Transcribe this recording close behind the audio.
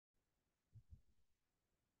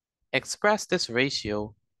Express this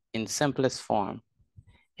ratio in simplest form.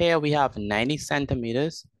 Here we have 90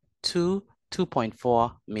 centimeters to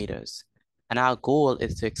 2.4 meters. And our goal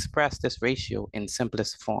is to express this ratio in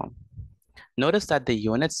simplest form. Notice that the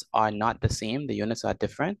units are not the same, the units are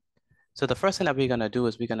different. So the first thing that we're gonna do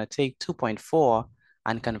is we're gonna take 2.4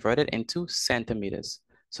 and convert it into centimeters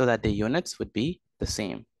so that the units would be the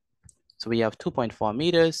same. So we have 2.4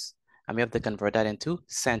 meters and we have to convert that into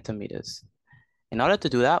centimeters. In order to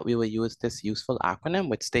do that, we will use this useful acronym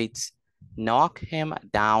which states, knock him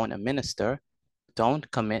down, minister,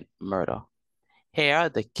 don't commit murder. Here,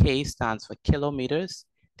 the K stands for kilometers,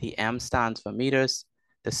 the M stands for meters,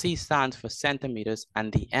 the C stands for centimeters,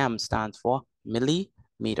 and the M stands for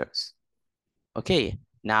millimeters. Okay,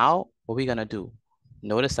 now what we're gonna do,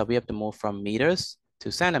 notice that we have to move from meters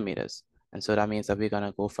to centimeters. And so that means that we're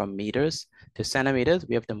gonna go from meters to centimeters.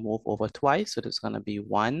 We have to move over twice. So there's gonna be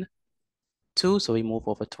 1, 2, so we move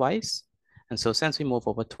over twice. And so since we move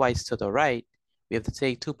over twice to the right, we have to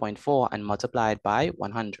take 2.4 and multiply it by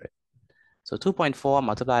 100. So 2.4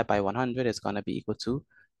 multiplied by 100 is gonna be equal to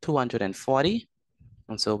 240.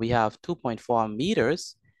 And so we have 2.4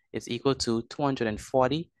 meters is equal to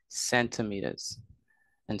 240 centimeters.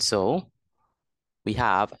 And so we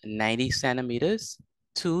have 90 centimeters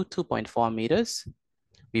to 2.4 meters.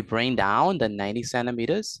 We bring down the 90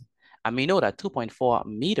 centimeters, and we know that 2.4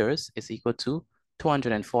 meters is equal to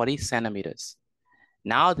 240 centimeters.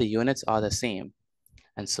 Now the units are the same.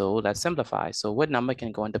 And so let's simplify. So what number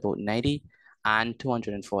can go into both 90 and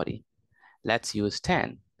 240? Let's use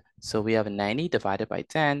 10. So we have 90 divided by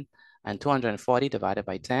 10 and 240 divided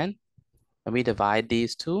by 10. When we divide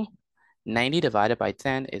these two, 90 divided by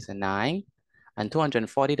 10 is a 9, and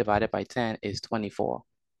 240 divided by 10 is 24.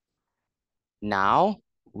 Now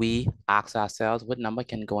we ask ourselves what number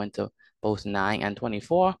can go into both 9 and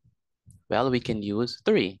 24? Well, we can use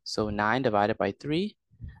 3. So 9 divided by 3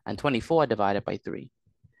 and 24 divided by 3.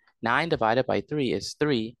 9 divided by 3 is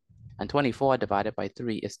 3, and 24 divided by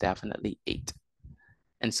 3 is definitely 8.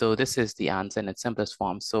 And so this is the answer in its simplest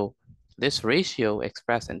form. So this ratio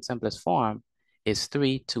expressed in simplest form is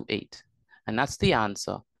 3 to 8. And that's the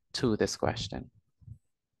answer to this question.